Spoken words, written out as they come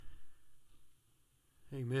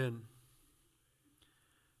Amen.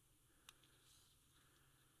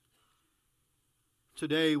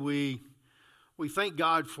 Today we thank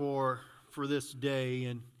God for this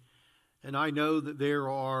day, and I know that there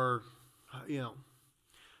are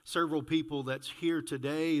several people that's here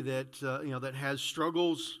today that that has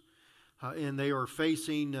struggles, and they are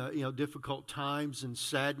facing difficult times and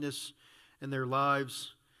sadness in their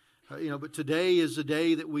lives. But today is a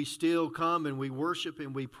day that we still come and we worship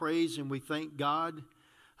and we praise and we thank God,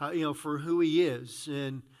 for who He is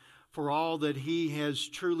and for all that He has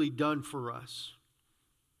truly done for us.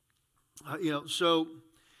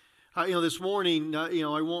 This morning,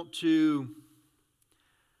 I want to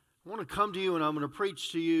come to you and I'm going to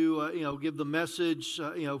preach to you, give the message,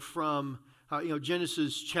 from,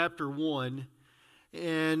 Genesis chapter 1.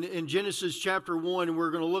 And in Genesis chapter 1, we're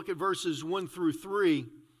going to look at verses 1 through 3.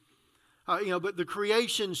 But the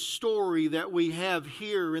creation story that we have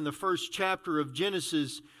here in the first chapter of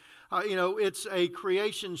Genesis, it's a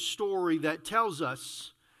creation story that tells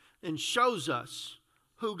us and shows us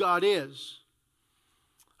who God is.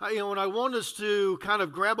 And I want us to kind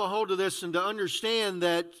of grab a hold of this and to understand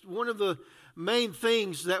that one of the main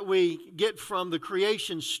things that we get from the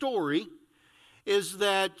creation story is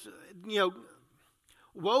that,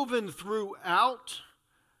 woven throughout,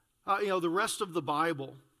 the rest of the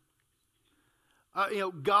Bible,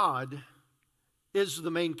 God is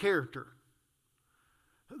the main character.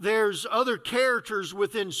 There's other characters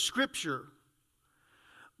within Scripture,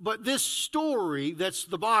 but this story that's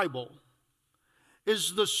the Bible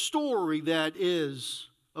is the story that is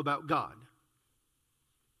about God.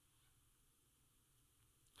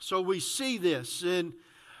 So we see this, and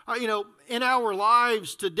in our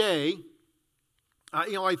lives today,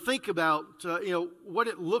 I think about what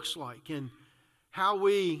it looks like and how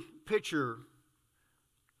we picture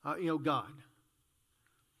God.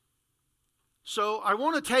 So I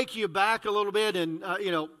want to take you back a little bit, and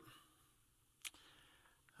one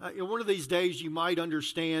of these days you might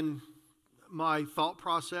understand my thought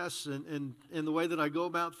process and the way that I go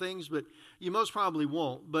about things, but you most probably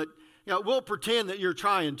won't. But we'll pretend that you're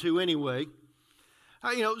trying to anyway.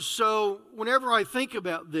 So whenever I think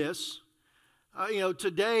about this,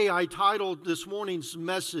 today I titled this morning's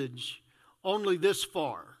message, "Only This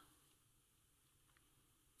Far."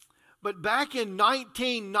 But back in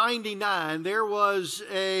 1999, there was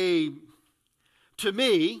a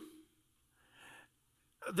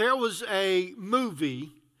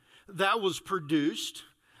movie that was produced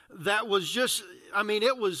that was just,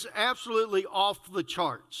 it was absolutely off the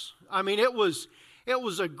charts. It was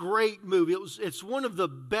a great movie. It's one of the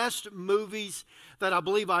best movies that I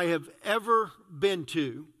believe I have ever been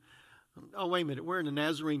to. Oh, wait a minute. We're in the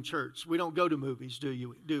Nazarene church. We don't go to movies,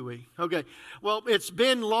 do we? Okay. Well, it's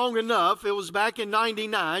been long enough. It was back in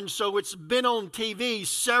 99, so it's been on TV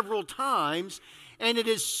several times, and it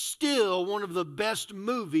is still one of the best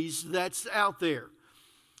movies that's out there.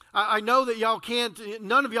 I know that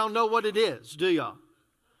none of y'all know what it is, do y'all?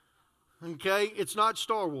 Okay. It's not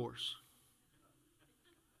Star Wars.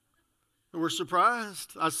 We're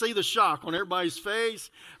surprised. I see the shock on everybody's face.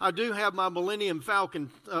 I do have my Millennium Falcon,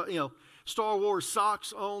 Star Wars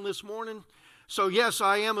socks on this morning. So yes,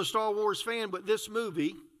 I am a Star Wars fan, but this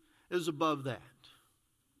movie is above that.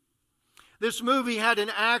 This movie had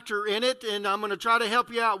an actor in it, and I'm going to try to help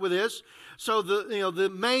you out with this. So the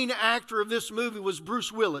main actor of this movie was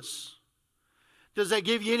Bruce Willis. Does that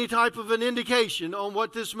give you any type of an indication on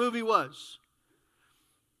what this movie was?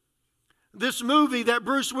 This movie that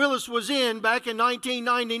Bruce Willis was in back in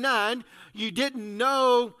 1999, you didn't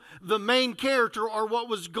know the main character or what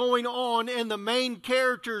was going on in the main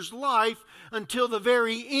character's life until the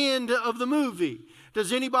very end of the movie.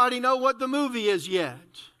 Does anybody know what the movie is yet?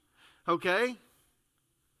 Okay?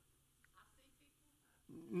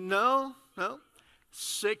 No.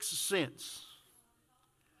 Sixth Sense.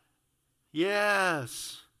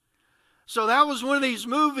 Yes. So that was one of these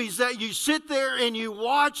movies that you sit there and you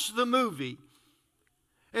watch the movie.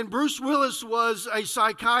 And Bruce Willis was a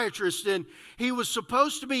psychiatrist, and he was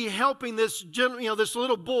supposed to be helping this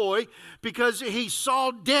little boy because he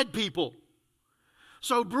saw dead people.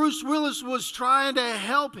 So Bruce Willis was trying to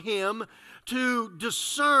help him to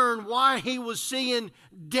discern why he was seeing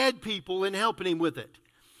dead people and helping him with it.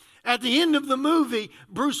 At the end of the movie,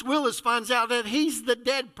 Bruce Willis finds out that he's the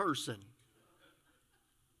dead person.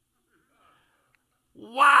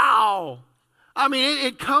 Wow!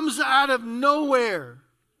 It comes out of nowhere.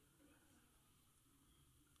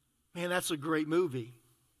 Man, that's a great movie.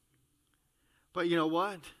 But you know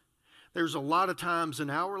what? There's a lot of times in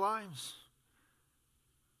our lives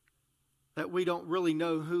that we don't really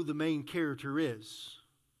know who the main character is.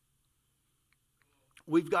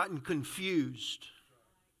 we've gotten confused.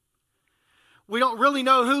 We don't really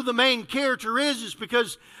know who the main character is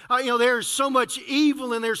because, there's so much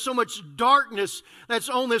evil and there's so much darkness that's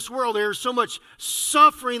on this world. There's so much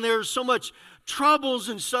suffering. There's so much troubles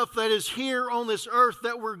and stuff that is here on this earth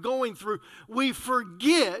that we're going through. We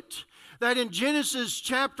forget that in Genesis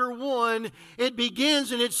chapter 1, it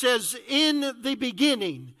begins and it says, in the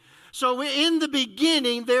beginning. So in the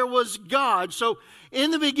beginning, there was God. So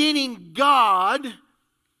in the beginning, God.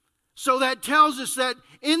 So that tells us that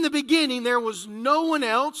in the beginning, there was no one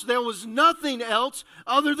else. There was nothing else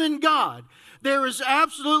other than God. There is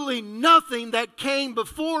absolutely nothing that came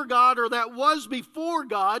before God or that was before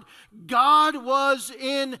God. God was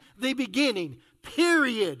in the beginning.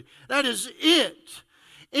 Period. That is it.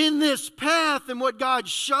 In this path, and what God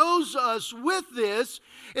shows us with this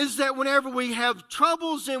is that whenever we have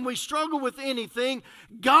troubles and we struggle with anything,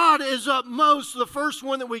 God is upmost, the first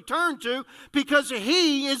one that we turn to, because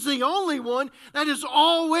He is the only one that has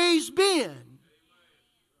always been.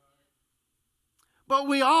 But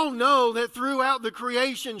we all know that throughout the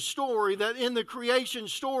creation story,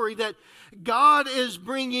 that God is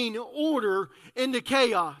bringing order into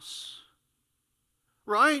chaos.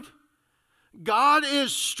 Right? God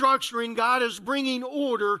is structuring, God is bringing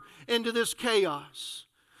order into this chaos.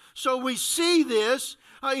 So we see this,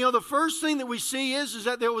 the first thing that we see is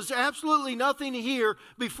that there was absolutely nothing here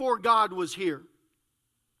before God was here.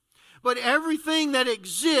 But everything that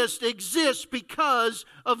exists because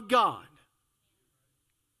of God.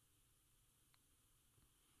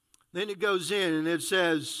 Then it goes in and it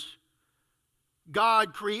says,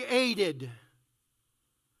 God created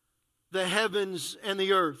the heavens and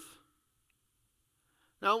the earth.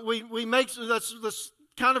 Now, let's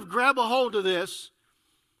kind of grab a hold of this,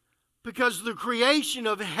 because the creation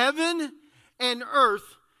of heaven and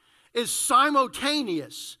earth is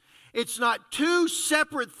simultaneous. It's not two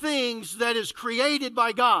separate things that is created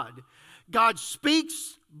by God. God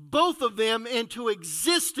speaks both of them into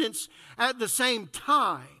existence at the same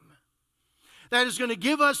time. That is going to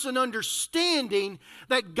give us an understanding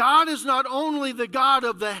that God is not only the God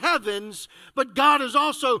of the heavens, but God is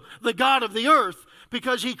also the God of the earth,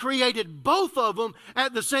 because He created both of them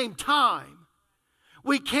at the same time.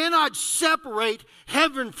 We cannot separate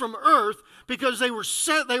heaven from earth because they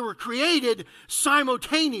were created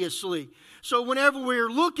simultaneously. So whenever we're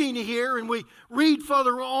looking here and we read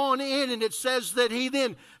further on in, and it says that He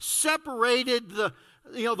then separated the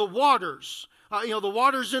waters. The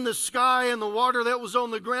waters in the sky and the water that was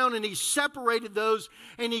on the ground, and He separated those,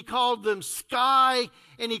 and He called them sky,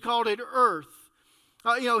 and He called it earth.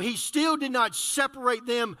 He still did not separate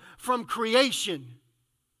them from creation.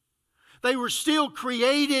 They were still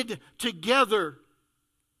created together.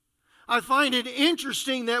 I find it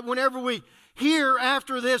interesting that whenever we hear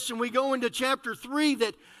after this and we go into chapter 3,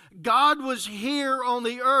 that God was here on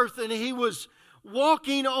the earth and He was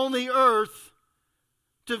walking on the earth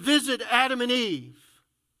to visit Adam and Eve.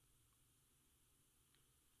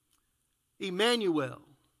 Emmanuel,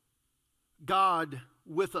 God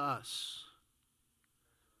with us.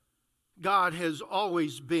 God has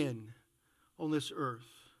always been on this earth.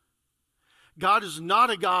 God is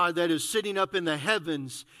not a God that is sitting up in the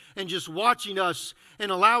heavens and just watching us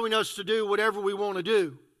and allowing us to do whatever we want to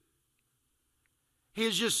do.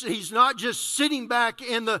 He's not just sitting back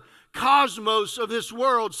in the cosmos of this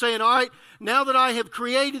world saying, all right, now that I have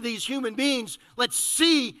created these human beings, let's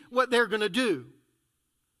see what they're going to do.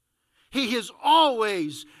 He has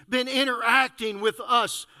always been interacting with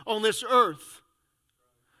us on this earth.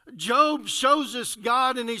 Job shows us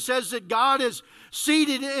God, and he says that God is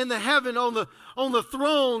seated in the heaven on the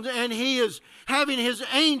throne, and He is having His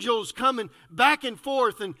angels coming back and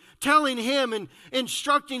forth and telling him and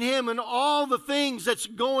instructing him in all the things that's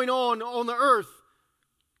going on the earth.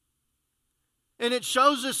 And it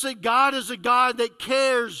shows us that God is a God that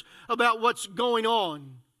cares about what's going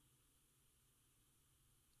on.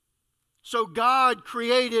 So God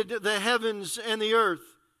created the heavens and the earth.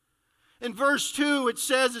 In verse 2 it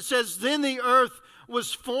says, then the earth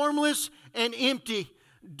was formless and empty.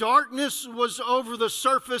 Darkness was over the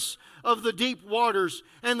surface of the deep waters,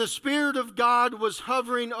 and the Spirit of God was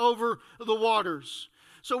hovering over the waters.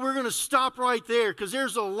 So we're going to stop right there because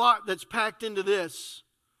there's a lot that's packed into this.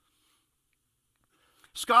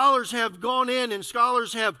 Scholars have gone in and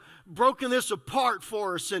scholars have broken this apart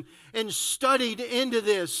for us and studied into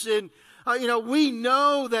this. And, we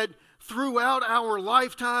know that throughout our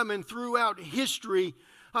lifetime and throughout history,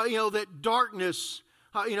 that darkness,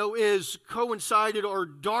 is coincided, or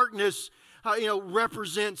darkness,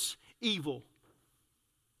 represents evil.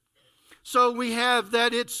 So we have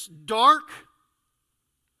that it's dark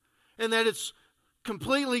and that it's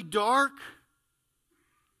completely dark.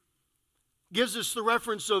 Gives us the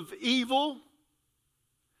reference of evil.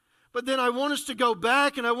 But then I want us to go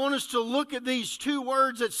back and I want us to look at these two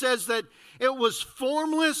words that says that it was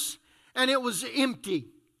formless and it was empty.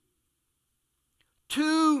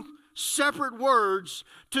 Two separate words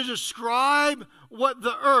to describe what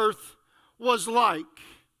the earth was like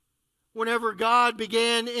whenever God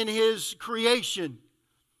began in His creation.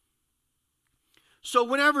 So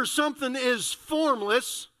whenever something is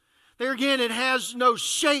formless, there again, it has no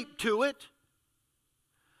shape to it.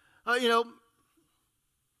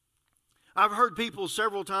 I've heard people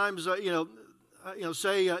several times,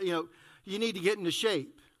 say, you need to get into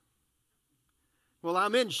shape. Well,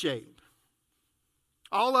 I'm in shape.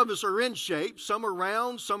 All of us are in shape. Some are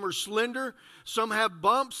round, some are slender, some have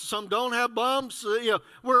bumps, some don't have bumps.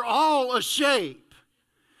 We're all a shape.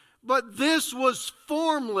 But this was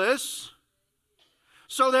formless,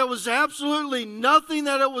 so there was absolutely nothing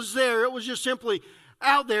that it was there. It was just simply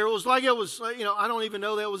out there. It was like it was, I don't even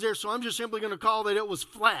know that it was there, so I'm just simply going to call that it was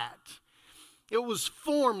flat. It was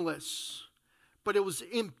formless, but it was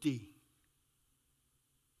empty.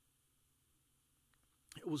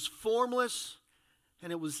 It was formless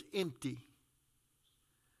and it was empty.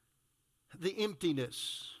 The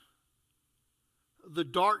emptiness, the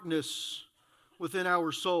darkness within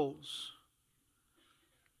our souls.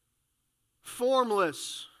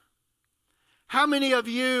 Formless. How many of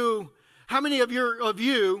you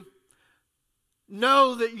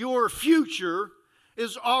know that your future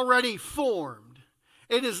is already formed?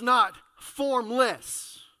 It is not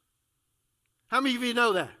formless. How many of you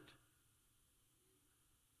know that?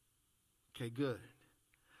 Okay, good.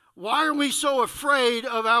 Why are we so afraid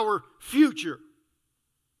of our future?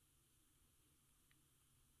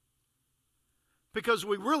 Because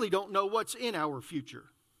we really don't know what's in our future.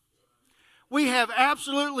 We have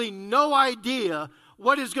absolutely no idea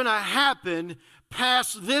what is going to happen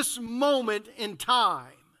past this moment in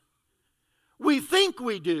time. We think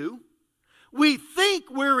we do. We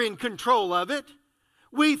think we're in control of it.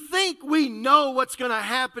 We think we know what's going to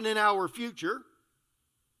happen in our future.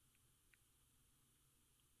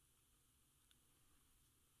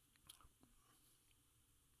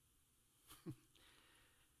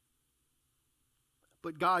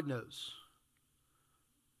 But God knows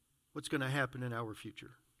what's going to happen in our future.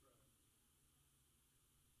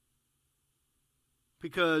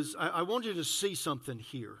 Because I want you to see something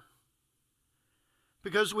here.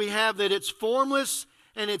 Because we have that it's formless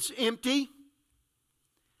and it's empty.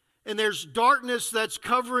 And there's darkness that's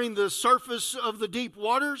covering the surface of the deep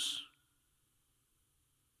waters.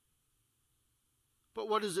 But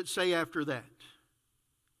what does it say after that?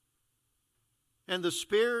 And the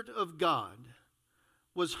Spirit of God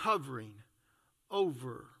was hovering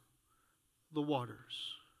over the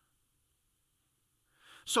waters.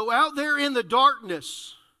 So out there in the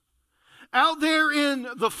darkness, out there in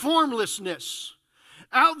the formlessness,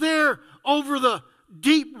 out there over the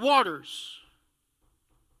deep waters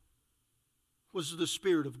was the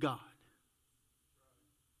Spirit of God.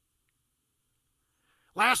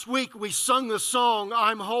 Last week we sung the song,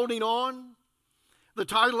 I'm Holding On. The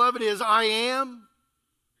title of it is I Am.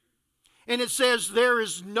 And it says, there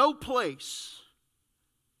is no place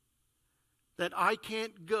that I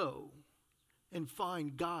can't go and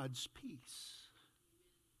find God's peace.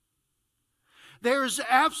 There is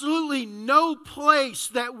absolutely no place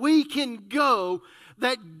that we can go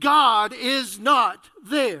that God is not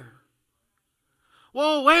there.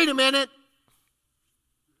 Well, wait a minute.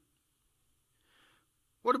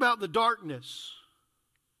 What about the darkness?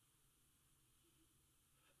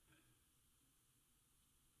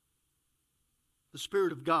 The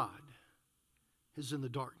Spirit of God is in the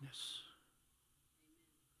darkness.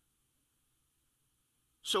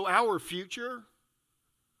 So our future,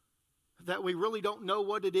 that we really don't know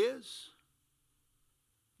what it is,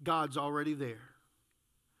 God's already there.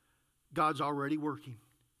 God's already working.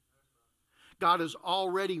 God is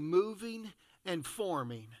already moving and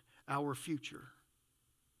forming our future.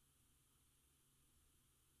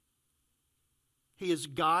 He is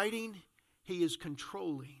guiding. He is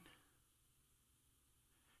controlling.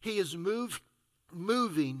 He is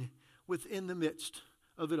moving within the midst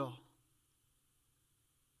of it all.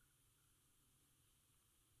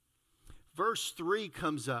 Verse 3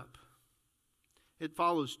 comes up. It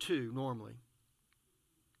follows 2 normally.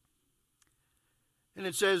 And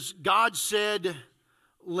it says, God said,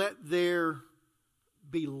 let there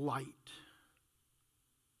be light.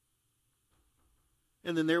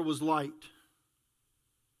 And then there was light.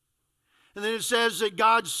 And then it says that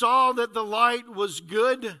God saw that the light was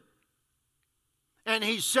good, and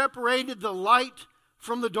He separated the light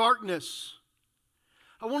from the darkness.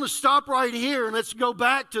 I want to stop right here and let's go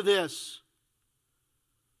back to this.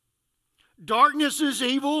 Darkness is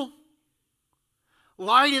evil.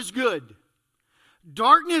 Light is good.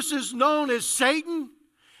 Darkness is known as Satan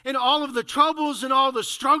and all of the troubles and all the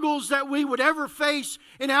struggles that we would ever face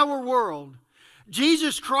in our world.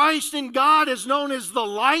 Jesus Christ and God is known as the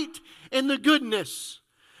light and the goodness.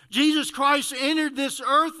 Jesus Christ entered this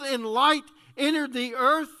earth and light entered the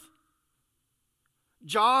earth.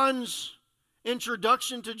 John's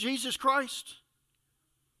introduction to Jesus Christ.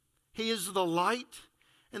 He is the light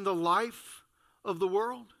and the life of the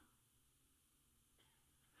world.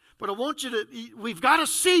 But I want you to, we've got to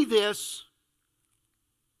see this.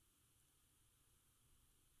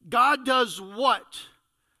 God does what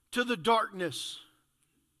to the darkness?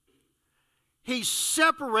 He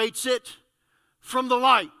separates it from the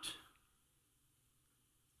light.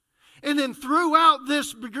 And then throughout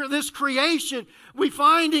this creation, we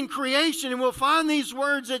find in creation, and we'll find these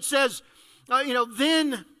words that says,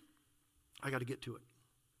 then, I got to get to it.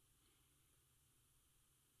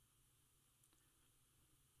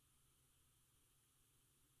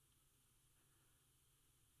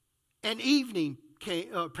 And evening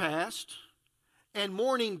passed, and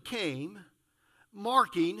morning came,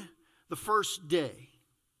 marking the first day.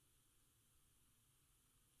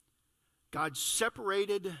 God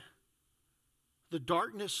separated the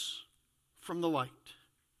darkness from the light.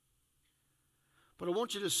 But I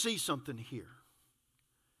want you to see something here.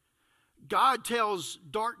 God tells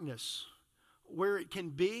darkness where it can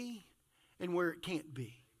be and where it can't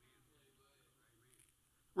be.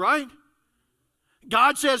 Right?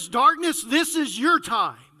 God says, darkness, this is your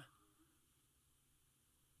time.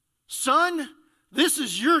 Sun, this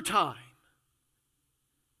is your time.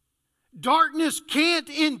 Darkness can't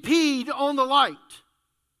impede on the light.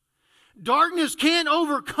 Darkness can't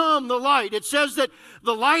overcome the light. It says that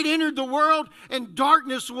the light entered the world and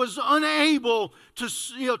darkness was unable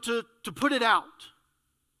to put it out.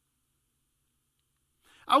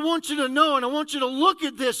 I want you to know and I want you to look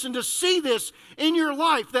at this and to see this in your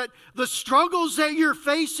life, that the struggles that you're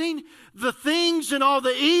facing, the things and all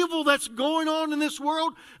the evil that's going on in this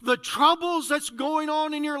world, the troubles that's going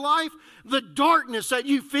on in your life, the darkness that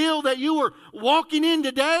you feel that you are walking in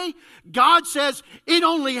today, God says it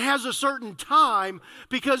only has a certain time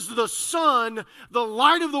because the sun, the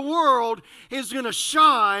light of the world, is going to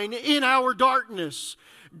shine in our darkness.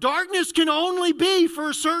 Darkness can only be for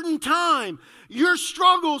a certain time. Your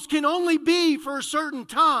struggles can only be for a certain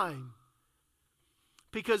time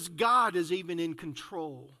because God is even in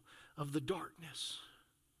control of the darkness.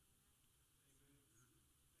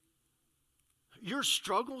 Your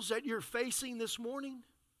struggles that you're facing this morning,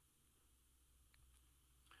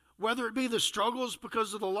 whether it be the struggles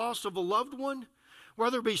because of the loss of a loved one,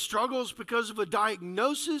 whether it be struggles because of a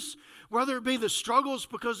diagnosis, whether it be the struggles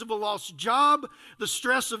because of a lost job, the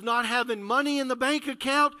stress of not having money in the bank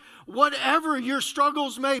account, whatever your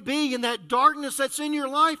struggles may be in that darkness that's in your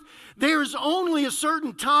life, there's only a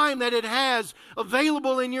certain time that it has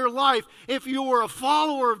available in your life if you are a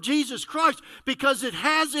follower of Jesus Christ, because it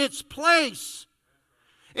has its place.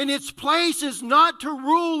 And its place is not to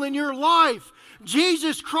rule in your life.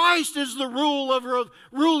 Jesus Christ is the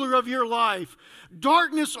ruler of your life.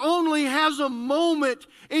 Darkness only has a moment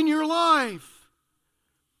in your life.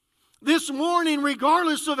 This morning,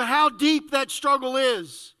 regardless of how deep that struggle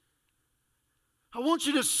is, I want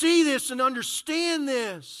you to see this and understand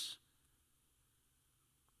this.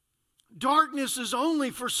 Darkness is only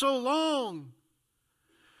for so long.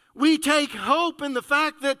 We take hope in the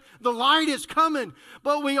fact that the light is coming,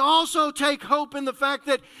 but we also take hope in the fact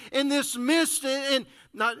that in this midst, in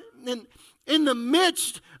the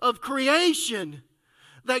midst of creation,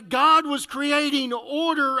 that God was creating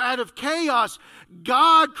order out of chaos.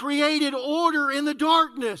 God created order in the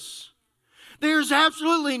darkness. There's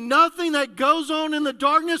absolutely nothing that goes on in the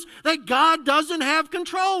darkness that God doesn't have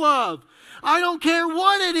control of. I don't care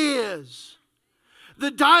what it is. The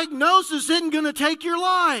diagnosis isn't going to take your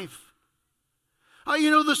life.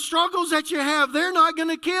 The struggles that you have, they're not going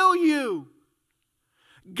to kill you.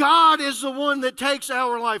 God is the one that takes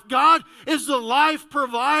our life. God is the life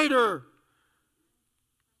provider.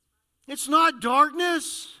 It's not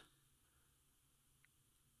darkness.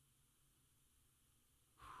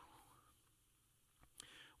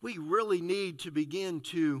 We really need to begin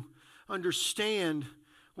to understand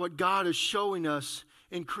what God is showing us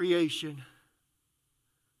in creation.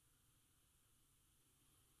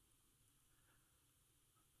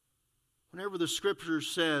 Whenever the Scripture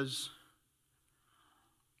says,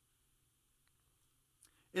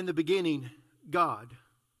 in the beginning, God,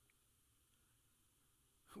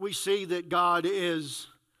 we see that God is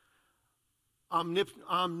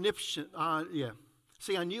omniscient. Yeah.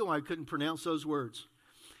 See, I knew I couldn't pronounce those words.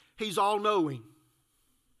 He's all-knowing.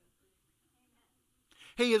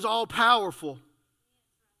 He is all-powerful.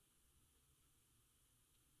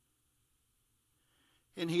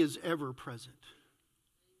 And He is ever-present.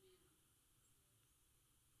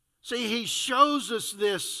 See, He shows us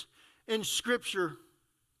this in Scripture.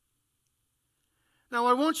 Now,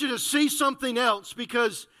 I want you to see something else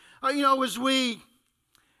because, as we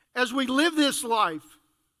live this life,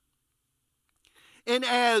 and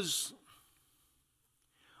as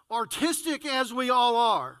artistic as we all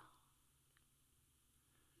are,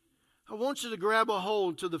 I want you to grab a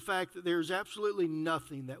hold to the fact that there's absolutely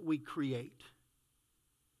nothing that we create.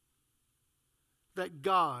 That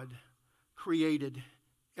God created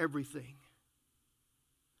everything.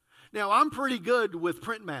 Now, I'm pretty good with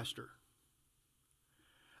Printmaster.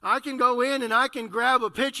 I can go in and I can grab a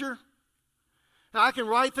picture. I can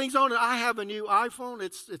write things on it. I have a new iPhone.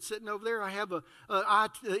 It's sitting over there. I have a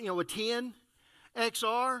 10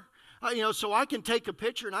 XR. So I can take a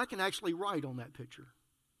picture and I can actually write on that picture.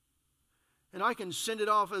 And I can send it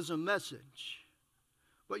off as a message.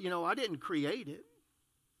 But, I didn't create it.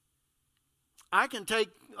 I can take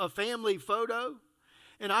a family photo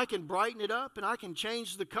and I can brighten it up and I can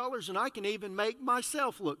change the colors and I can even make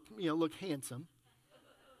myself look handsome.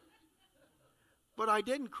 But I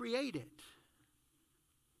didn't create it.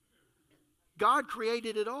 God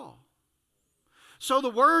created it all. So the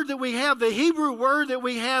word that we have, the Hebrew word that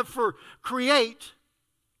we have for create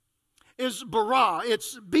is bara.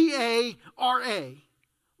 It's B-A-R-A.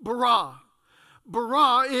 Bara.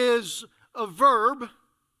 Bara is a verb.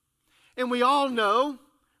 And we all know,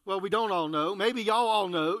 well, we don't all know, maybe y'all all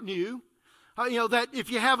knew, that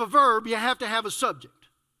if you have a verb, you have to have a subject.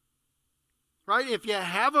 Right? If you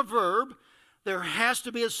have a verb, there has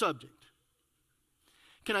to be a subject.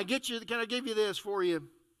 Can I give you this for you?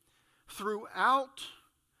 Throughout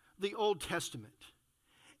the Old Testament,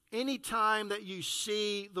 anytime that you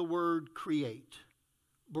see the word create,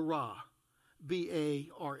 bara,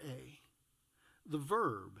 B-A-R-A, the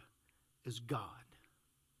verb is God.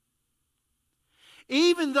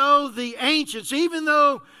 Even though the ancients, even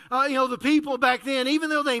though, the people back then, even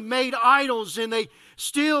though they made idols and they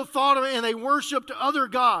still thought of it and they worshiped other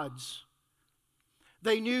gods,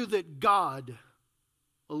 they knew that God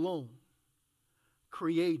alone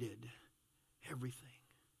created everything.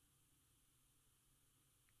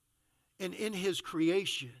 And in His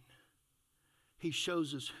creation, He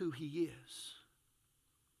shows us who He is.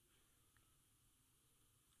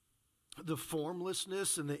 The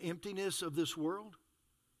formlessness and the emptiness of this world.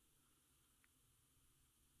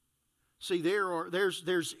 See,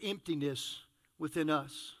 there's emptiness within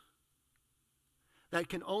us that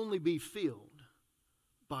can only be filled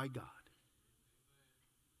by God.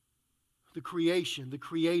 The creation, the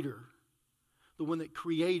Creator, the one that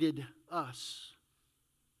created us.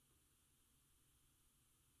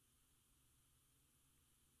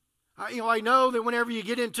 I know that whenever you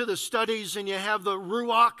get into the studies and you have the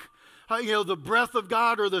Ruach, the breath of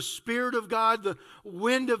God or the Spirit of God, the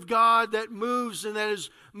wind of God that moves and that is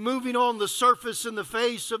moving on the surface and the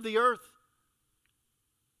face of the earth.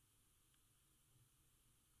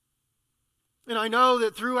 And I know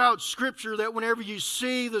that throughout Scripture that whenever you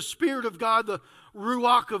see the Spirit of God, the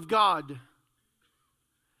Ruach of God,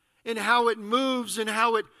 and how it moves and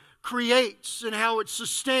how it creates and how it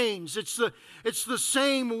sustains. It's the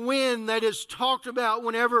same wind that is talked about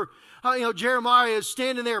whenever Jeremiah is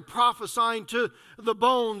standing there prophesying to the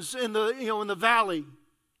bones in the valley.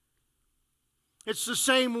 It's the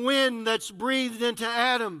same wind that's breathed into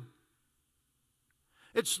Adam.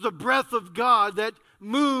 It's the breath of God that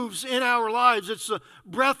moves in our lives. It's the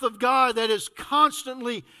breath of God that is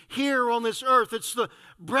constantly here on this earth. It's the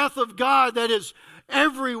breath of God that is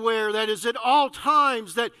everywhere, that is at all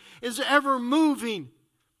times, that is ever moving.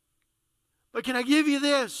 But can I give you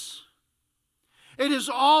this? It is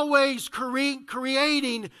always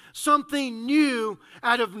creating something new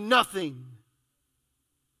out of nothing.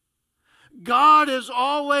 God is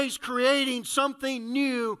always creating something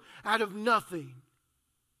new out of nothing.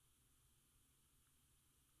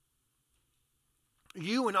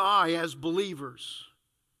 You and I, as believers,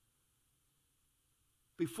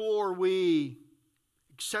 before we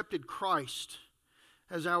accepted Christ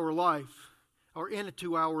as our life, or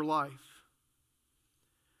into our life,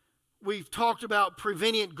 we've talked about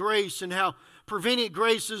prevenient grace and how prevenient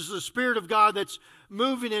grace is the Spirit of God that's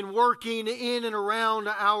moving and working in and around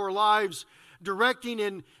our lives, directing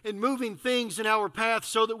and moving things in our path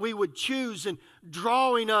so that we would choose and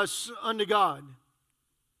drawing us unto God.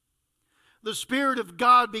 The Spirit of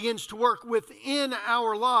God begins to work within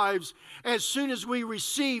our lives as soon as we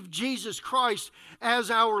receive Jesus Christ as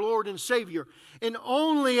our Lord and Savior. And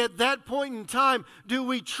only at that point in time do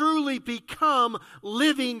we truly become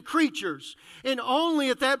living creatures. And only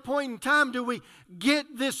at that point in time do we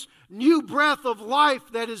get this new breath of life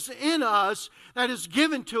that is in us, that is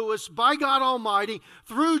given to us by God Almighty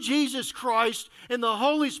through Jesus Christ and the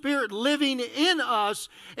Holy Spirit living in us.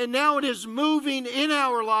 And now it is moving in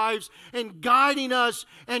our lives and guiding us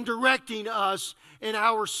and directing us in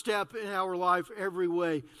our step in our life every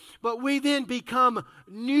way. But we then become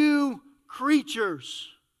new creatures.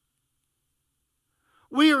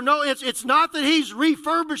 It's not that He's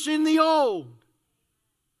refurbishing the old.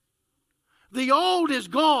 The old is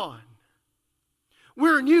gone.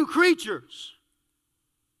 We're new creatures.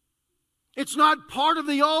 It's not part of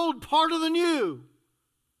the old, part of the new.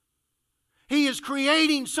 He is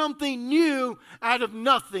creating something new out of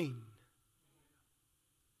nothing.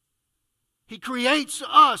 He creates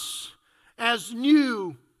us as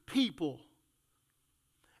new people,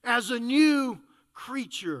 as a new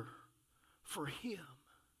creature for Him.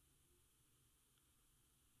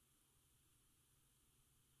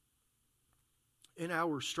 In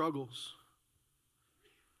our struggles,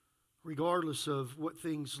 regardless of what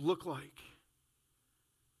things look like,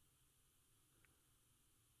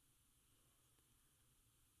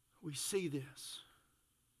 we see this.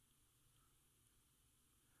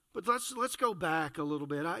 But let's go back a little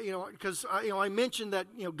bit. Because I mentioned that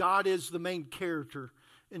God is the main character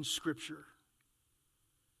in Scripture.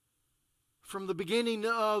 From the beginning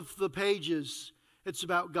of the pages, it's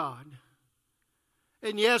about God.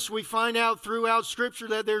 And yes, we find out throughout Scripture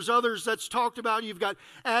that there's others that's talked about. You've got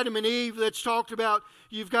Adam and Eve that's talked about.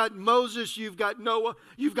 You've got Moses. You've got Noah.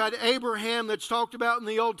 You've got Abraham that's talked about in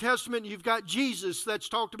the Old Testament. You've got Jesus that's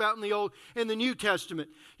talked about in the New Testament.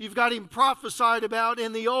 You've got Him prophesied about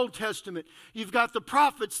in the Old Testament. You've got the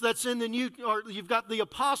prophets that's in the New, or you've got the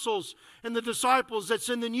apostles and the disciples that's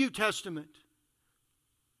in the New Testament.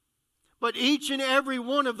 But each and every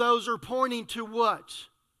one of those are pointing to what?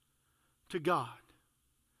 To God.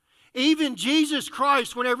 Even Jesus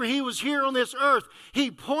Christ, whenever He was here on this earth, He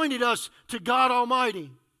pointed us to God Almighty.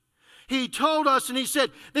 He told us and He said,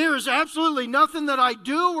 there is absolutely nothing that I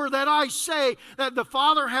do or that I say that the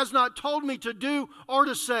Father has not told me to do or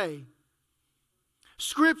to say.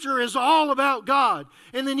 Scripture is all about God.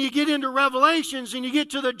 And then you get into Revelations and you get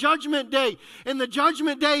to the Judgment Day. And the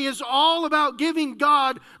Judgment Day is all about giving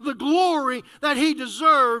God the glory that He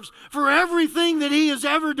deserves for everything that He has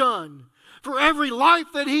ever done. For every life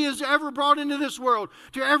that He has ever brought into this world,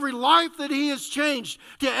 to every life that He has changed,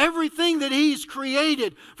 to everything that He's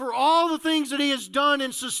created, for all the things that He has done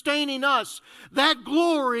in sustaining us, that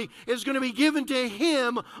glory is going to be given to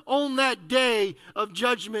Him on that day of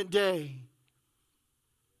Judgment Day.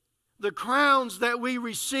 The crowns that we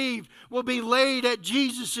received will be laid at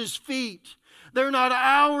Jesus' feet. They're not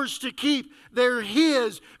ours to keep, they're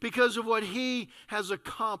His because of what He has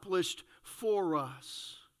accomplished for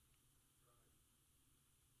us.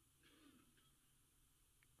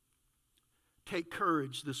 Take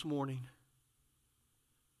courage this morning.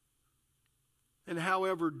 And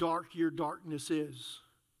however dark your darkness is,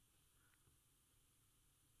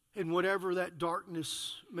 and whatever that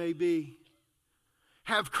darkness may be,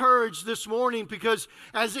 have courage this morning, because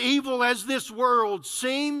as evil as this world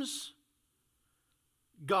seems,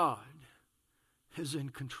 God is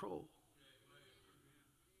in control.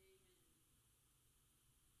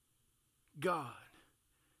 God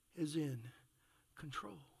is in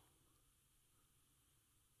control.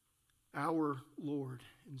 Our Lord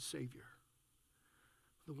and Savior,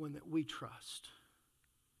 the one that we trust,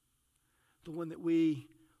 the one that we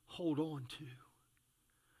hold on to,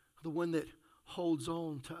 the one that holds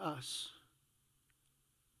on to us.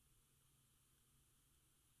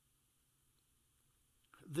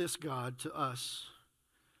 This God to us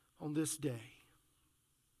on this day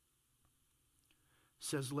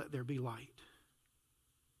says, let there be light.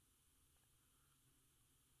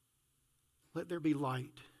 Let there be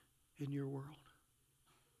light in your world.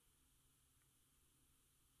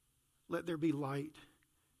 Let there be light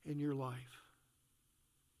in your life.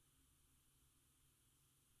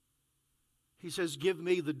 He says, give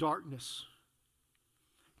me the darkness.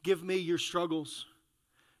 Give me your struggles.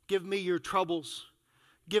 Give me your troubles.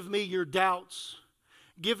 Give me your doubts.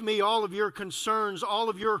 Give me all of your concerns, all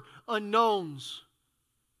of your unknowns.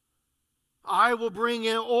 I will bring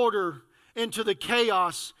in order into the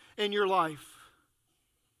chaos in your life.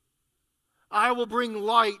 I will bring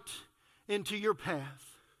light into your path.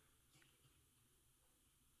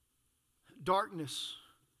 Darkness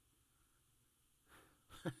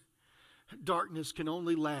Darkness can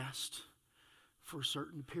only last for a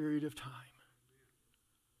certain period of time.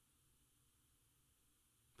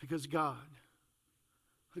 Because God,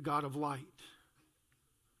 the God of light,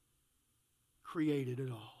 created it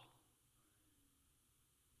all.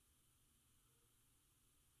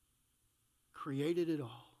 Created it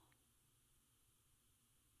all.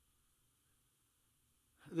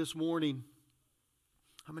 This morning,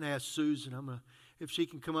 I'm going to ask Susan, if she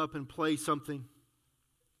can come up and play something.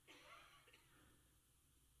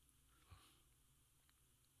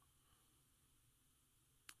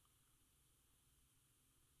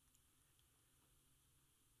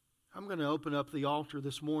 I'm going to open up the altar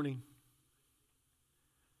this morning.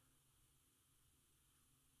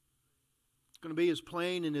 It's going to be as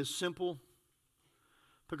plain and as simple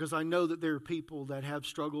because I know that there are people that have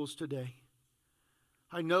struggles today.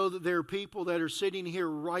 I know that there are people that are sitting here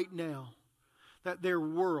right now that their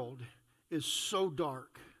world is so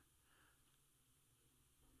dark,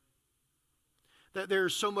 that there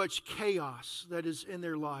is so much chaos that is in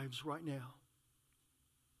their lives right now.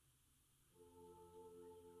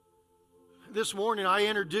 This morning I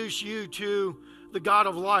introduce you to the God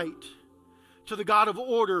of light, to the God of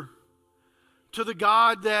order, to the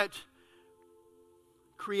God that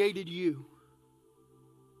created you.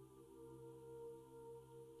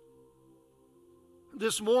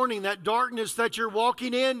 This morning, that darkness that you're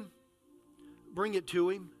walking in, bring it to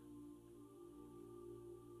Him.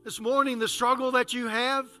 This morning, the struggle that you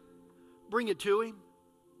have, bring it to Him.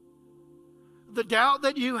 The doubt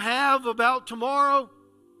that you have about tomorrow,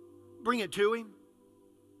 bring it to Him.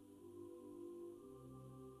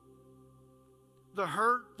 The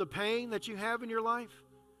hurt, the pain that you have in your life,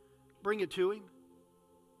 bring it to Him.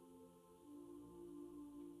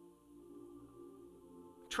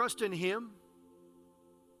 Trust in Him.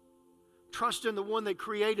 Trust in the one that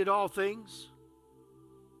created all things.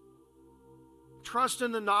 Trust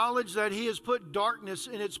in the knowledge that He has put darkness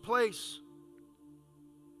in its place.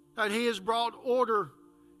 That He has brought order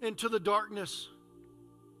into the darkness.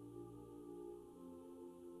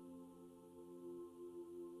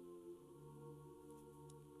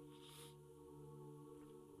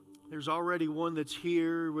 There's already one that's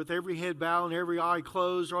here with every head bowed and every eye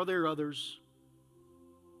closed. Are there others?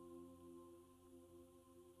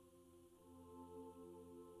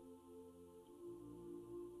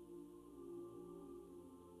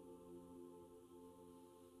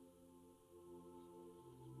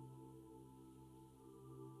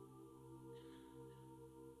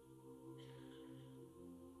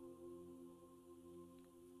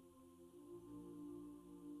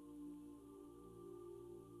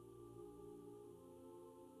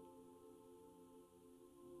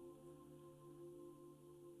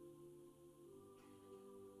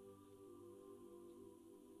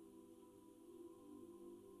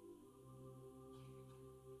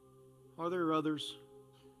 Are there others?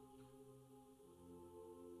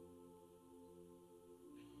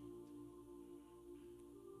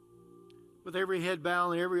 With every head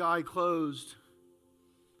bowed and every eye closed,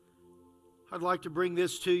 I'd like to bring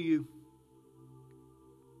this to you.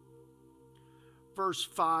 Verse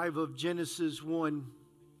 5 of Genesis 1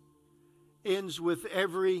 ends with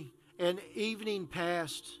and evening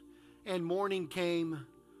passed and morning came,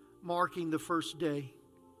 marking the first day.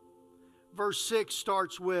 Verse 6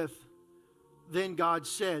 starts with, then God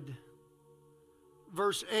said.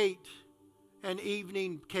 Verse 8, and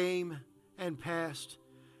evening came and passed,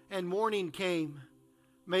 and morning came,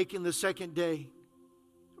 making the second day.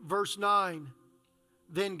 Verse 9,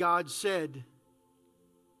 then God said.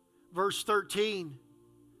 Verse 13,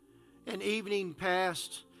 and evening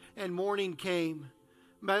passed, and morning came,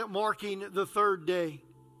 marking the third day.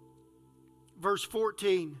 Verse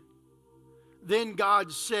 14, then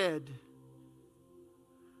God said.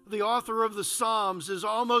 The author of the Psalms is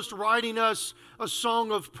almost writing us a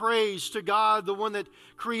song of praise to God, the one that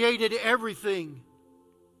created everything.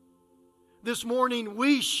 This morning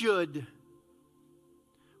we should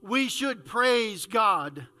praise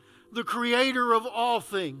God, the creator of all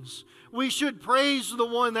things. We should praise the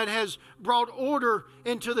one that has brought order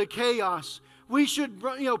into the chaos. We should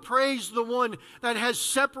praise the one that has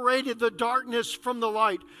separated the darkness from the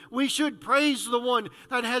light. We should praise the one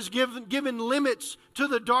that has given limits to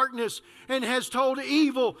the darkness and has told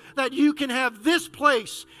evil that you can have this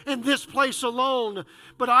place and this place alone,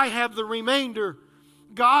 but I have the remainder.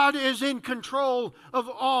 God is in control of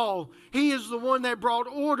all. He is the one that brought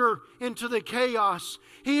order into the chaos.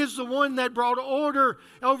 He is the one that brought order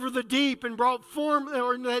over the deep and brought form,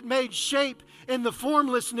 or that made shape in the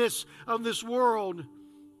formlessness of this world.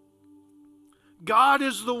 God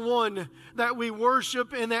is the one that we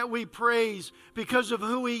worship and that we praise because of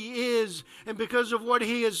who He is and because of what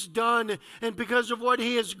He has done and because of what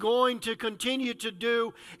He is going to continue to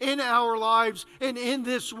do in our lives and in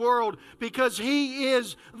this world, because He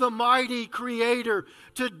is the mighty Creator.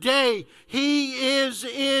 Today, He is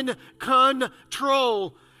in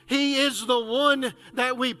control. He is the one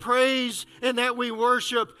that we praise and that we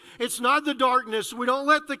worship. It's not the darkness. We don't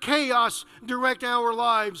let the chaos direct our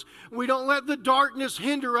lives. We don't let the darkness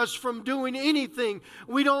hinder us from doing anything.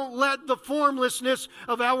 We don't let the formlessness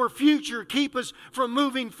of our future keep us from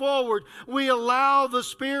moving forward. We allow the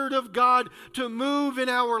Spirit of God to move in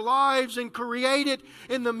our lives and create it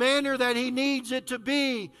in the manner that He needs it to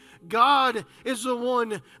be. God is the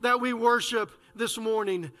one that we worship this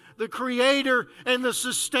morning, the Creator and the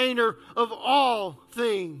Sustainer of all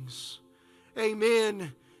things.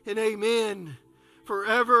 Amen and amen.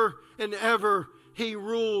 Forever and ever He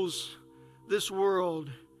rules this world.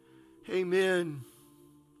 Amen.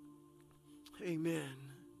 Amen.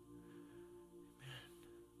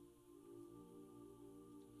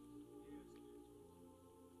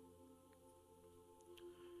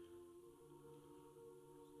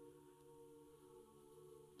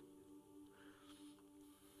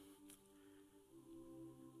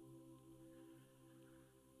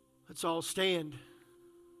 Let's all stand.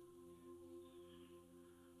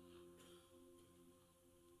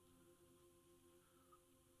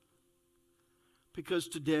 Because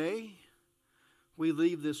today we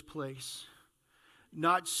leave this place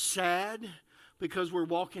not sad because we're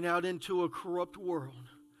walking out into a corrupt world,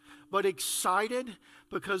 but excited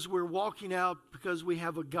because we're walking out because we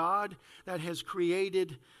have a God that has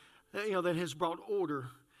created, that has brought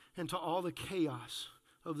order into all the chaos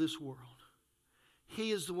of this world.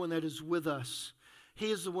 He is the one that is with us.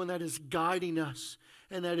 He is the one that is guiding us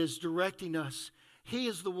and that is directing us. He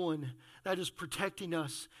is the one that is protecting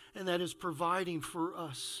us and that is providing for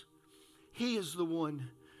us. He is the one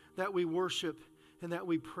that we worship and that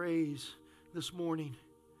we praise this morning.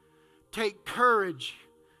 Take courage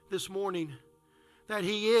this morning that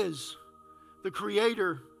He is the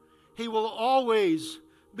Creator. He will always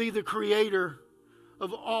be the Creator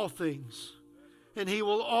of all things, and He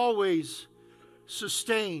will always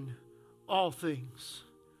sustain all things.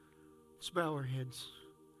 Let's bow our heads.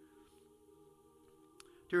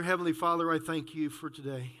 Dear Heavenly Father, I thank You for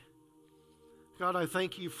today. God, I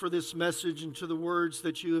thank You for this message and to the words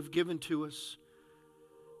that You have given to us.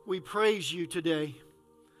 We praise You today.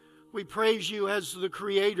 We praise You as the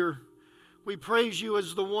Creator. We praise You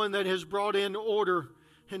as the one that has brought in order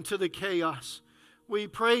into the chaos. We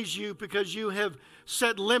praise You because You have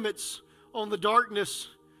set limits on the darkness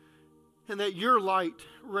and that Your light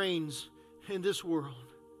reigns in this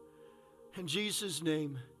world. In Jesus'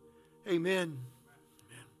 name, amen.